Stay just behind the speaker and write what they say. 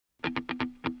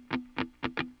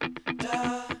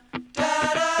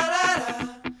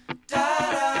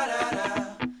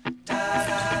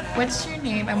What's your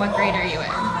name and what grade are you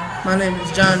in? My name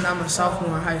is John. I'm a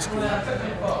sophomore in high school.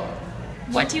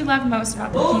 What do you love most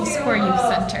about the Peace Corps Youth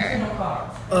Center?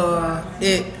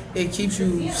 It keeps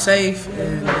you safe,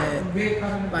 and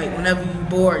like whenever you're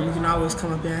bored, you can always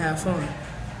come up here and have fun.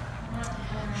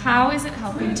 How is it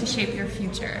helping to shape your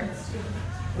future?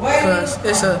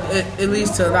 Because it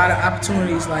leads to a lot of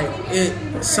opportunities. Like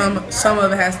some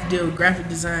of it has to deal with graphic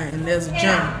design, and there's a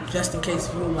gym just in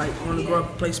case you like want to grow up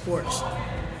and play sports.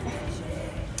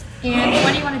 And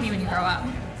what do you want to be when you grow up?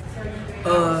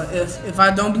 If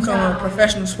I don't become a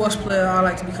professional sports player, I'd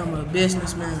like to become a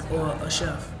businessman or a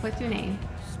chef. What's your name?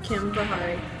 Kim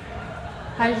Bahari.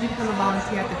 How did you become a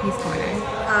volunteer at the Peace Corner?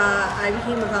 I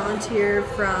became a volunteer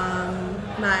from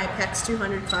my PAX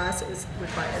 200 class. It was a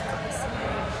required class.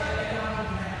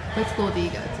 What school do you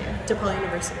go to? DePaul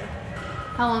University.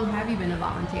 How long have you been a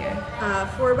volunteer?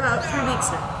 For about 3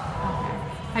 weeks now. Okay.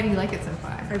 How do you like it so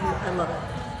far? I love it.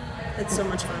 It's so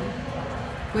much fun.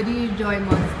 What do you enjoy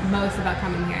most about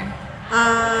coming here?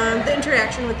 The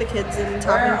interaction with the kids and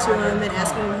talking to them and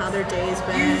asking them how their day's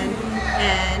been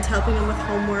and helping them with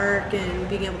homework and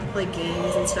being able to play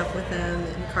games and stuff with them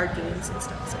and card games and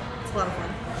stuff. So it's a lot of fun.